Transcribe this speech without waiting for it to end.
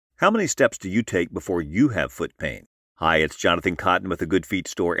How many steps do you take before you have foot pain? Hi, it's Jonathan Cotton with the Good Feet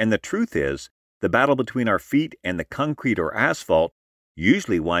Store, and the truth is, the battle between our feet and the concrete or asphalt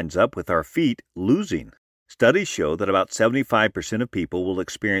usually winds up with our feet losing. Studies show that about 75% of people will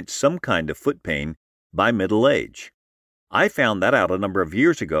experience some kind of foot pain by middle age. I found that out a number of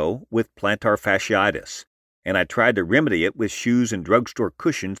years ago with plantar fasciitis, and I tried to remedy it with shoes and drugstore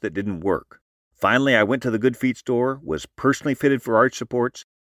cushions that didn't work. Finally, I went to the Good Feet Store, was personally fitted for arch supports,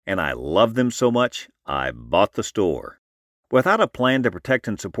 and I loved them so much, I bought the store. Without a plan to protect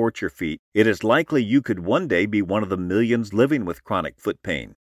and support your feet, it is likely you could one day be one of the millions living with chronic foot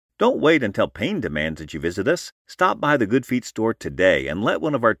pain. Don't wait until pain demands that you visit us. Stop by the Good Feet Store today and let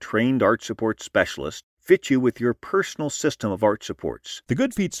one of our trained arch support specialists fit you with your personal system of arch supports. The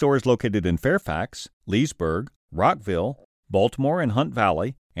Good Feet Store is located in Fairfax, Leesburg, Rockville, Baltimore and Hunt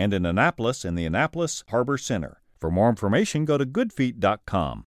Valley, and in Annapolis in the Annapolis Harbor Center. For more information, go to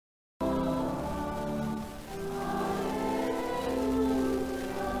goodfeet.com.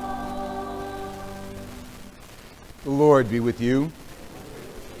 The Lord be with you.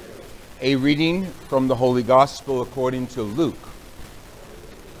 A reading from the Holy Gospel according to Luke.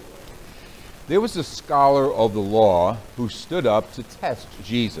 There was a scholar of the law who stood up to test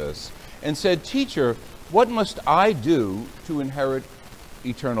Jesus and said, "Teacher, what must I do to inherit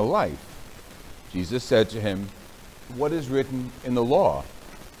eternal life?" Jesus said to him, "What is written in the law?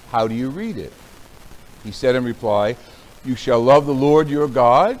 How do you read it?" He said in reply, "You shall love the Lord your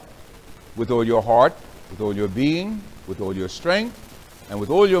God with all your heart, with all your being, with all your strength, and with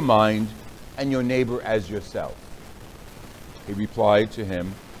all your mind, and your neighbor as yourself." He replied to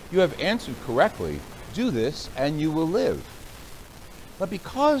him, "You have answered correctly. Do this, and you will live." But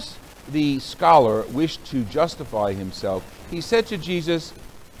because the scholar wished to justify himself, he said to Jesus,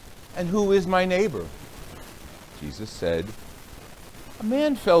 "And who is my neighbor?" Jesus said, "A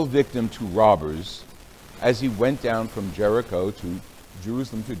man fell victim to robbers as he went down from Jerusalem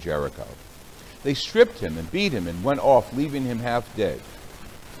to Jericho. They stripped him and beat him and went off, leaving him half dead.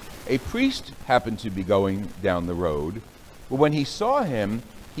 A priest happened to be going down the road, but when he saw him,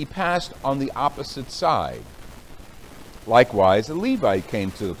 he passed on the opposite side. Likewise, a Levite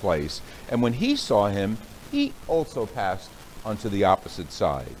came to the place, and when he saw him, he also passed onto the opposite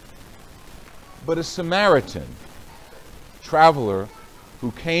side. But a Samaritan traveler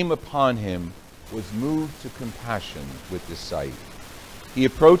who came upon him was moved to compassion with the sight. He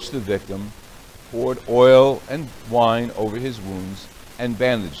approached the victim, poured oil and wine over his wounds, and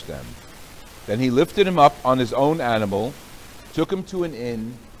bandaged them. Then he lifted him up on his own animal, took him to an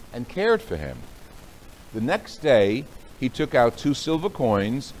inn, and cared for him. The next day, he took out 2 silver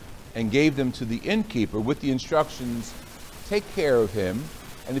coins and gave them to the innkeeper with the instructions, "Take care of him,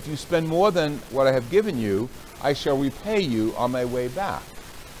 and if you spend more than what I have given you, I shall repay you on my way back."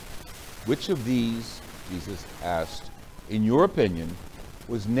 Which of these, Jesus asked, in your opinion,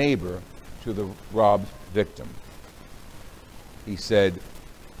 was neighbor to the robbed victim? He said,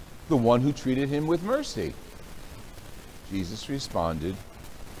 "The one who treated him with mercy." Jesus responded,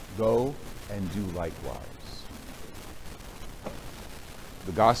 "Go and do likewise."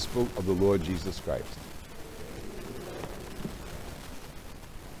 The Gospel of the Lord Jesus Christ.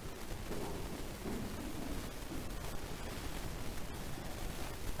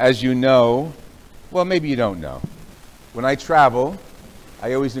 As you know, well, maybe you don't know, when I travel,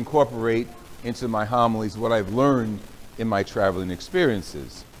 I always incorporate into my homilies what I've learned in my traveling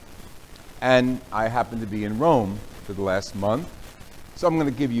experiences. And I happen to be in Rome for the last month, so I'm going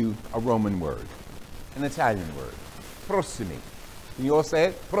to give you a Roman word, an Italian word, prossimi. Can you all say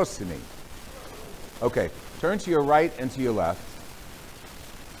it? Prossimi. Okay, turn to your right and to your left.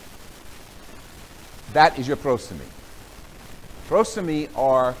 That is your prossimi. Prossimi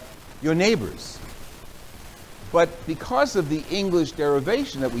are your neighbors. But because of the English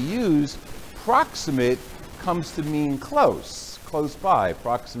derivation that we use, proximate comes to mean close by.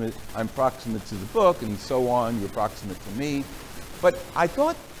 Proximate, I'm proximate to the book, and so on, you're proximate to me. But I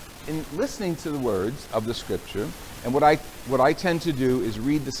thought, in listening to the words of the scripture, and what I tend to do is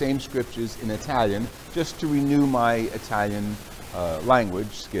read the same scriptures in Italian, just to renew my Italian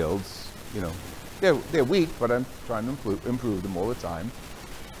language skills. You know, they're weak, but I'm trying to improve them all the time.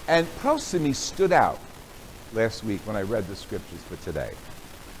 And prossimi stood out last week when I read the scriptures for today.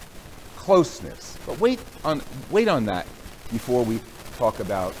 Closeness. But wait on that before we talk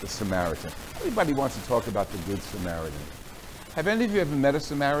about the Samaritan. Everybody wants to talk about the Good Samaritan. Have any of you ever met a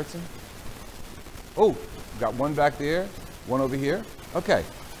Samaritan? Oh, got one back there, one over here. Okay.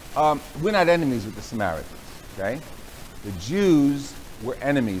 We're not enemies with the Samaritans, okay? The Jews were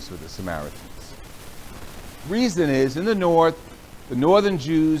enemies with the Samaritans. Reason is, in the north, The northern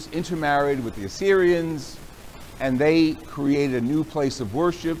Jews intermarried with the Assyrians, and they created a new place of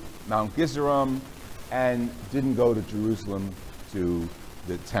worship, Mount Gerizim, and didn't go to Jerusalem to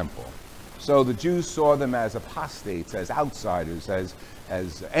the temple. So the Jews saw them as apostates, as outsiders,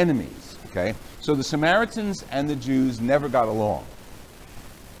 as enemies. Okay? So the Samaritans and the Jews never got along.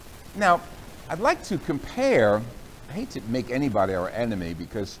 Now, I'd like to compare, I hate to make anybody our enemy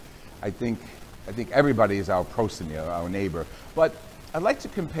because I think everybody is our Prossimo, our neighbor, but I'd like to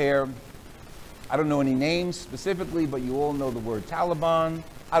compare, I don't know any names specifically, but you all know the word Taliban.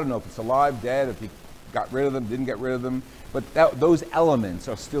 I don't know if it's alive, dead, if he got rid of them, didn't get rid of them, but those elements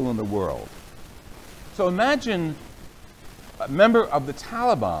are still in the world. So imagine a member of the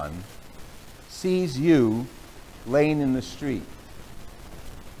Taliban sees you laying in the street.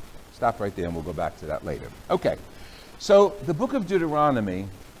 Stop right there and we'll go back to that later. Okay, so the book of Deuteronomy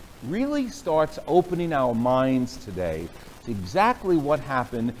really starts opening our minds today to exactly what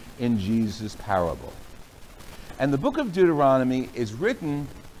happened in Jesus' parable. And the book of Deuteronomy is written,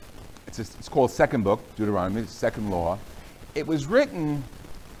 it's called second book, Deuteronomy, second law. It was written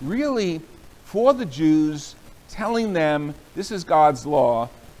really for the Jews, telling them this is God's law,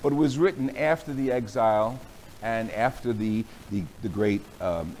 but it was written after the exile and after the great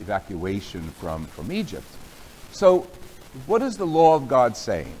evacuation from Egypt. So what does the law of God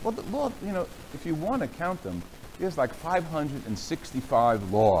say? Well, the law, if you want to count them, there's like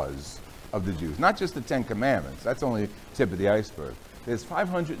 565 laws of the Jews. Not just the Ten Commandments. That's only the tip of the iceberg. There's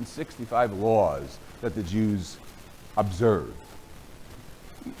 565 laws that the Jews observe.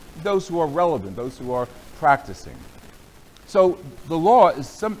 Those who are relevant, those who are practicing. So the law is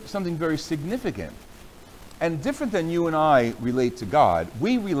something very significant. And different than you and I relate to God,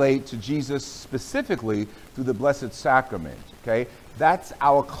 we relate to Jesus specifically through the Blessed Sacrament, okay? That's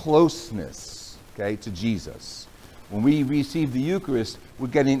our closeness, okay, to Jesus. When we receive the Eucharist, we're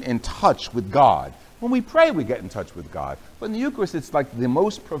getting in touch with God. When we pray, we get in touch with God. But in the Eucharist, it's like the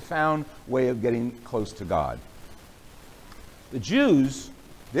most profound way of getting close to God. The Jews,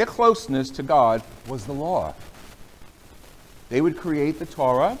 their closeness to God was the law. They would create the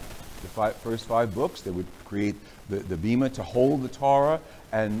Torah, the first 5 books. They would create the Bima to hold the Torah,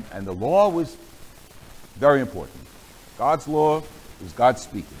 and the law was very important. God's law was God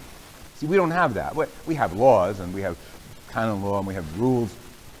speaking. See, we don't have that. We have laws, and we have canon law, and we have rules,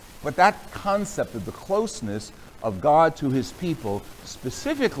 but that concept of the closeness of God to his people,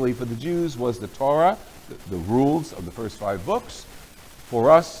 specifically for the Jews, was the Torah, the rules of the first 5 books. For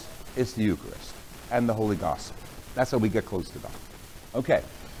us, it's the Eucharist and the Holy Gospel. That's how we get close to God. Okay,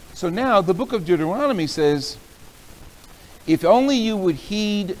 so now the book of Deuteronomy says, if only you would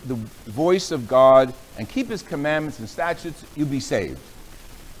heed the voice of God and keep his commandments and statutes, you'll be saved.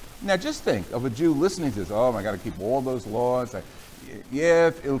 Now just think of a Jew listening to this. Oh, I got to keep all those laws. Yeah,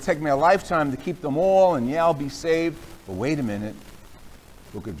 it'll take me a lifetime to keep them all, and yeah, I'll be saved. But wait a minute.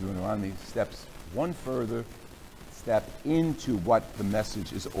 The book of Deuteronomy steps one further step into what the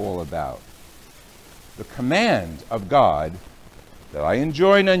message is all about. The command of God that I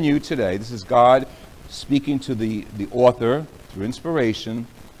enjoin on you today, this is God speaking to the author through inspiration,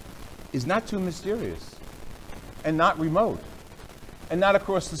 is not too mysterious and not remote and not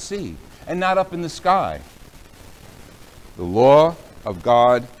across the sea and not up in the sky. The law of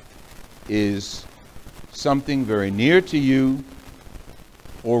God is something very near to you,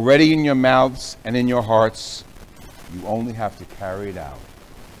 already in your mouths and in your hearts. You only have to carry it out.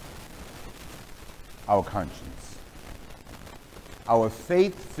 Our conscience. Our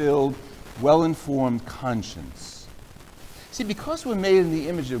faith-filled, well-informed conscience. See, because we're made in the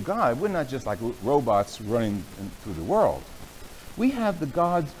image of God, we're not just like robots running through the world. We have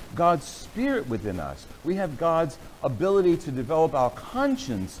God's Spirit within us. We have God's ability to develop our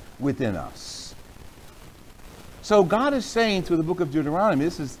conscience within us. So God is saying through the book of Deuteronomy,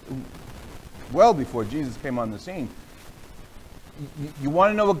 this is well before Jesus came on the scene, you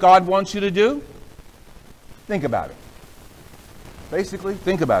want to know what God wants you to do? Think about it. Basically,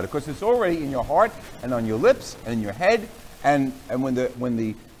 think about it, because it's already in your heart and on your lips and in your head. And when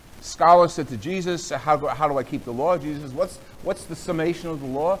the scholar said to Jesus, how do I keep the law? Jesus says, what's the summation of the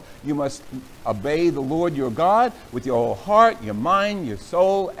law? You must obey the Lord your God with your whole heart, your mind, your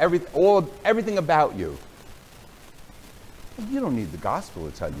soul, everything about you. You don't need the gospel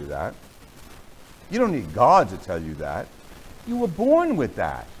to tell you that. You don't need God to tell you that. You were born with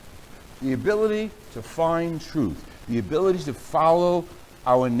that. The ability to find truth, the ability to follow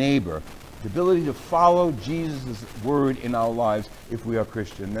our neighbor, the ability to follow Jesus' word in our lives if we are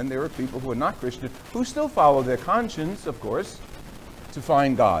Christian. Then there are people who are not Christian who still follow their conscience, of course, to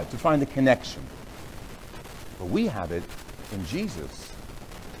find God, to find the connection. But we have it in Jesus.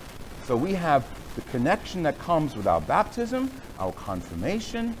 So we have the connection that comes with our baptism, our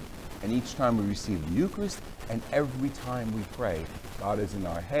confirmation, and each time we receive the Eucharist, and every time we pray. God is in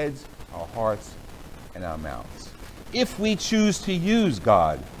our heads, our hearts, and our mouths. If we choose to use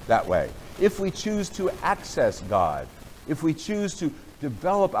God that way, if we choose to access God, if we choose to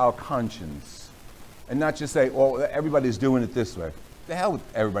develop our conscience, and not just say, well, everybody's doing it this way. The hell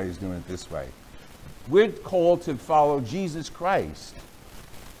with everybody's doing it this way. We're called to follow Jesus Christ.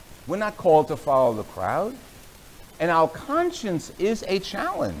 We're not called to follow the crowd. And our conscience is a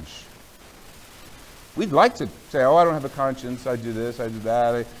challenge. We'd like to say, oh, I don't have a conscience. I do this, I do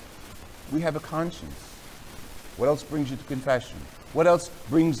that. We have a conscience. What else brings you to confession? What else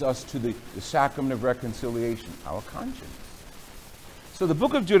brings us to the sacrament of reconciliation? Our conscience. So the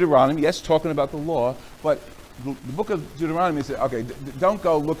book of Deuteronomy, yes, talking about the law, but the book of Deuteronomy says, okay, don't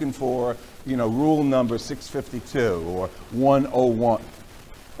go looking for, rule number 652 or 101.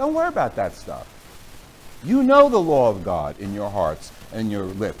 Don't worry about that stuff. You know the law of God in your hearts and your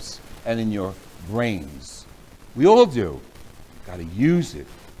lips and in your brains. We all do. We've got to use it.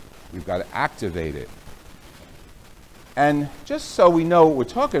 We've got to activate it. And just so we know what we're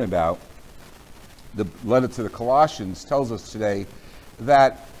talking about, the letter to the Colossians tells us today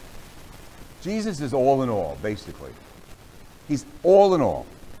that Jesus is all in all, basically. He's all in all.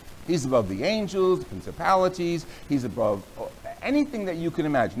 He's above the angels, the principalities. He's above anything that you can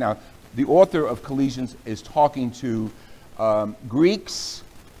imagine. Now, the author of Colossians is talking to Greeks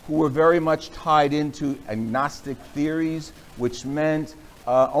who were very much tied into agnostic theories, which meant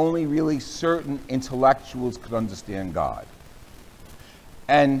only really certain intellectuals could understand God.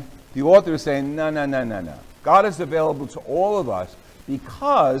 And the author is saying, no. God is available to all of us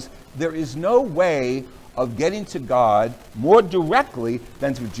because there is no way of getting to God more directly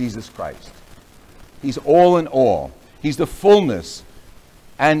than through Jesus Christ. He's all in all. He's the fullness,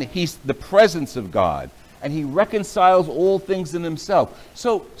 and he's the presence of God, and he reconciles all things in himself.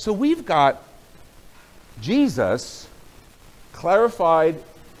 So we've got Jesus clarified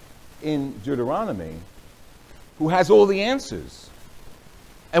in Deuteronomy, who has all the answers.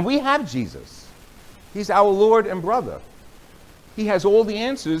 And we have Jesus. He's our Lord and brother. He has all the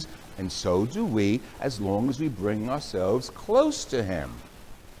answers, and so do we, as long as we bring ourselves close to him.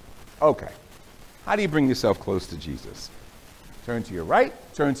 Okay, how do you bring yourself close to Jesus? Turn to your right,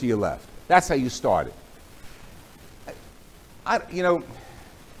 turn to your left. That's how you start it.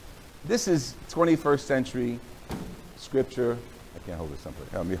 This is 21st century scripture. I can't hold this something.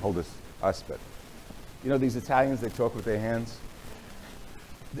 Let me hold this us, but these Italians, they talk with their hands.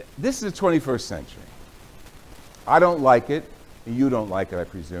 This is the 21st century. I don't like it, and you don't like it, I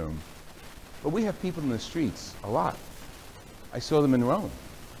presume. But we have people in the streets a lot. I saw them in Rome.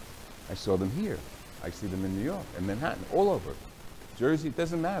 I saw them here. I see them in New York and Manhattan, all over. Jersey, it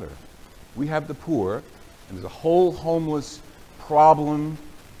doesn't matter. We have the poor, and there's a whole homeless problem,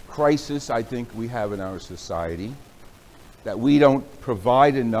 crisis, I think we have in our society, that we don't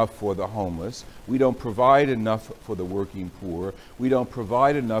provide enough for the homeless. We don't provide enough for the working poor. We don't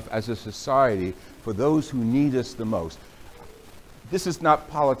provide enough as a society for those who need us the most. This is not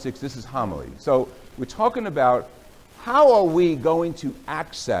politics, this is homily. So we're talking about how are we going to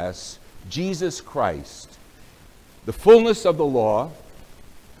access Jesus Christ, the fullness of the law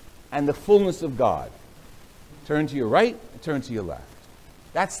and the fullness of God. Turn to your right, turn to your left.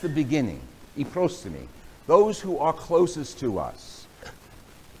 That's the beginning, Prossimo, those who are closest to us.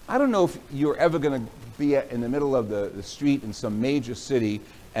 I don't know if you're ever going to be in the middle of the street in some major city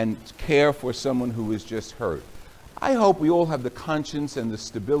and care for someone who is just hurt. I hope we all have the conscience and the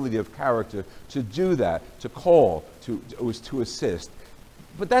stability of character to do that, to call, to assist.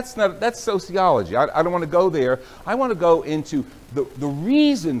 But that's sociology. I don't want to go there. I want to go into the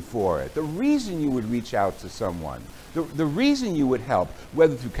reason for it, the reason you would reach out to someone, the reason you would help,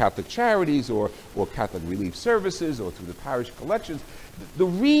 whether through Catholic Charities or Catholic Relief Services or through the parish collections. The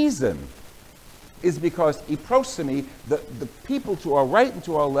reason is because Prossimo, the people to our right and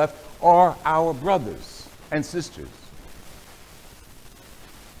to our left are our brothers and sisters.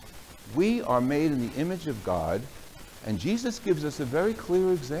 We are made in the image of God, and Jesus gives us a very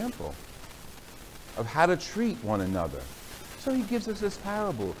clear example of how to treat one another. So he gives us this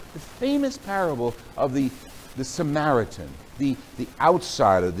parable, the famous parable of the Samaritan, the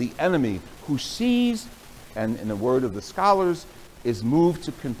outsider, the enemy, who sees, and in the word of the scholars, is moved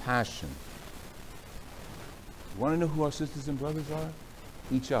to compassion. You want to know who our sisters and brothers are?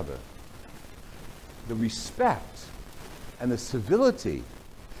 Each other. The respect and the civility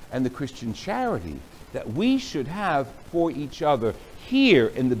and the Christian charity that we should have for each other here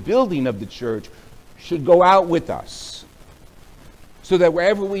in the building of the church should go out with us. So that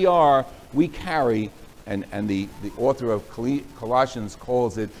wherever we are, we carry, and the author of Colossians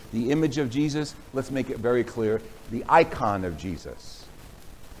calls it the image of Jesus. Let's make it very clear, the icon of Jesus.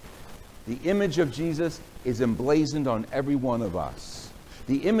 The image of Jesus is emblazoned on every one of us.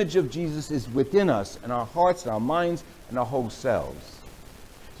 The image of Jesus is within us, in our hearts, in our minds, and our whole selves.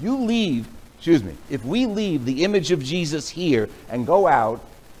 If we leave the image of Jesus here and go out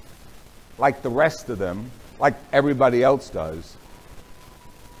like the rest of them, like everybody else does,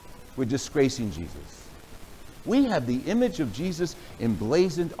 we're disgracing Jesus. We have the image of Jesus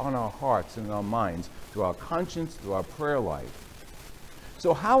emblazoned on our hearts and our minds, through our conscience, through our prayer life.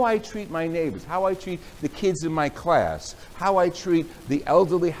 So how I treat my neighbors, how I treat the kids in my class, how I treat the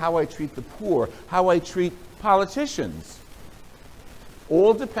elderly, how I treat the poor, how I treat politicians,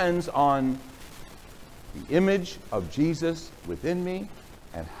 all depends on the image of Jesus within me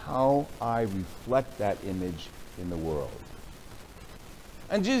and how I reflect that image in the world.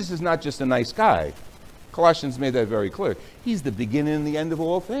 And Jesus is not just a nice guy. Colossians made that very clear. He's the beginning and the end of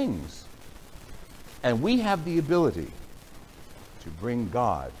all things. And we have the ability to bring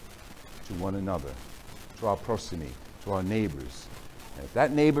God to one another, to our prossimi, to our neighbors. And if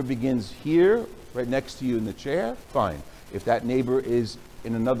that neighbor begins here, right next to you in the chair, fine. If that neighbor is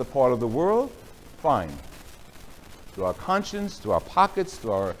in another part of the world, fine. Through our conscience, through our pockets,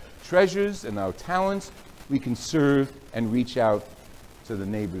 through our treasures and our talents, we can serve and reach out to the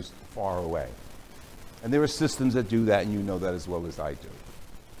neighbors far away. And there are systems that do that, and you know that as well as I do.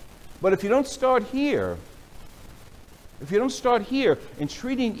 But if you don't start here, in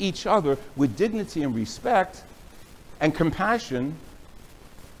treating each other with dignity and respect and compassion,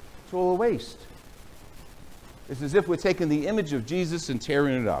 it's all a waste. It's as if we're taking the image of Jesus and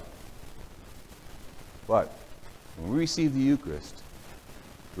tearing it up. But when we receive the Eucharist,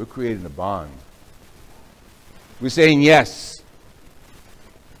 we're creating a bond. We're saying, yes,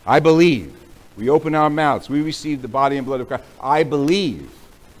 I believe. We open our mouths. We receive the body and blood of Christ. I believe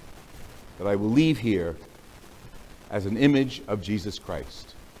that I will leave here as an image of Jesus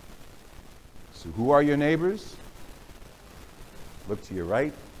Christ. So who are your neighbors? Look to your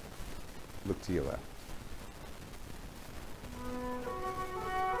right. Look to your left.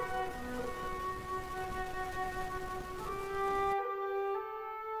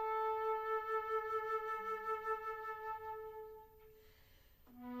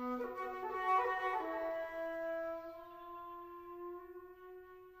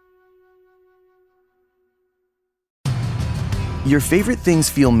 Your favorite things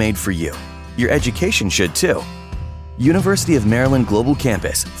feel made for you. Your education should too. University of Maryland Global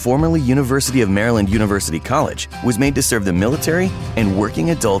Campus, formerly University of Maryland University College, was made to serve the military and working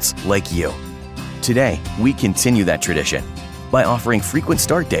adults like you. Today, we continue that tradition by offering frequent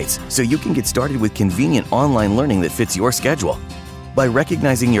start dates so you can get started with convenient online learning that fits your schedule, by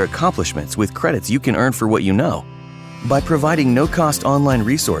recognizing your accomplishments with credits you can earn for what you know, by providing no-cost online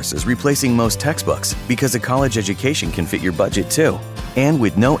resources replacing most textbooks because a college education can fit your budget too, and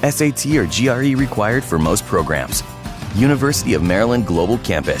with no SAT or GRE required for most programs. University of Maryland Global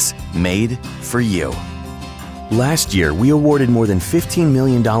Campus, made for you. Last year, we awarded more than $15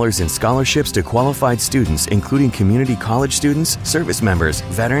 million in scholarships to qualified students, including community college students, service members,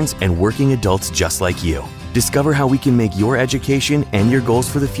 veterans, and working adults just like you. Discover how we can make your education and your goals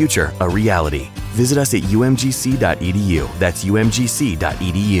for the future a reality. Visit us at umgc.edu. That's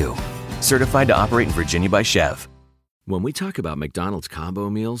umgc.edu. Certified to operate in Virginia by Chev. When we talk about McDonald's combo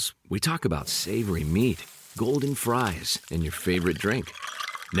meals, we talk about savory meat, golden fries, and your favorite drink.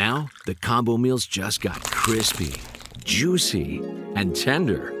 Now, the combo meals just got crispy, juicy, and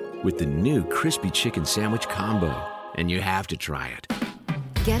tender with the new Crispy Chicken Sandwich Combo. And you have to try it.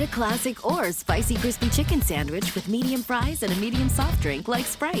 Get a classic or spicy crispy chicken sandwich with medium fries and a medium soft drink like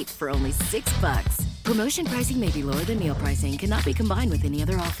Sprite for only $6. Promotion pricing may be lower than meal pricing. Cannot be combined with any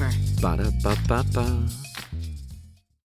other offer. Ba-da-ba-ba-ba.